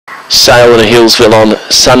Sale in Hillsville on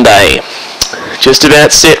Sunday. Just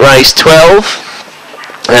about set, race 12,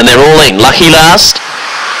 and they're all in. Lucky last.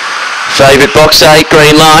 Favourite box 8,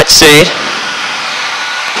 green light set.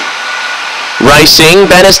 Racing,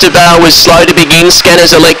 Bannister Bale was slow to begin.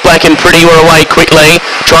 Scanners Elect Black and Pretty were away quickly,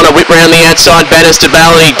 trying to whip round the outside. Bannister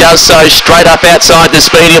Bale, and he does so straight up outside the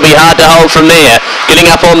speed. He'll be hard to hold from there.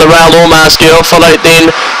 Getting up on the rail, Allmask Girl, followed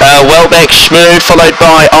then Wellback Schmoove, followed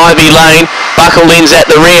by Ivy Lane. Buckle In's at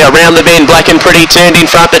the rear, round the bend. Black and Pretty turned in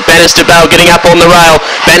front, but Bannister Bale getting up on the rail.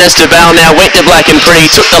 Bannister Bale now went to Black and Pretty,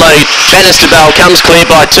 took the lead. Bannister Bale comes clear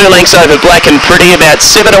by 2 lengths over Black and Pretty, about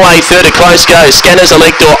 7 away, third a close go. Scanners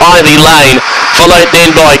Elect or Ivy Lane, followed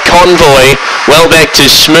then by Convoy. Well back to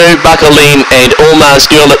Schmoove, Buckle In and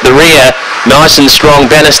Allmask Girl at the rear. Nice and strong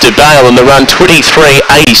Bannister Bale in the run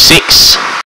 23.86.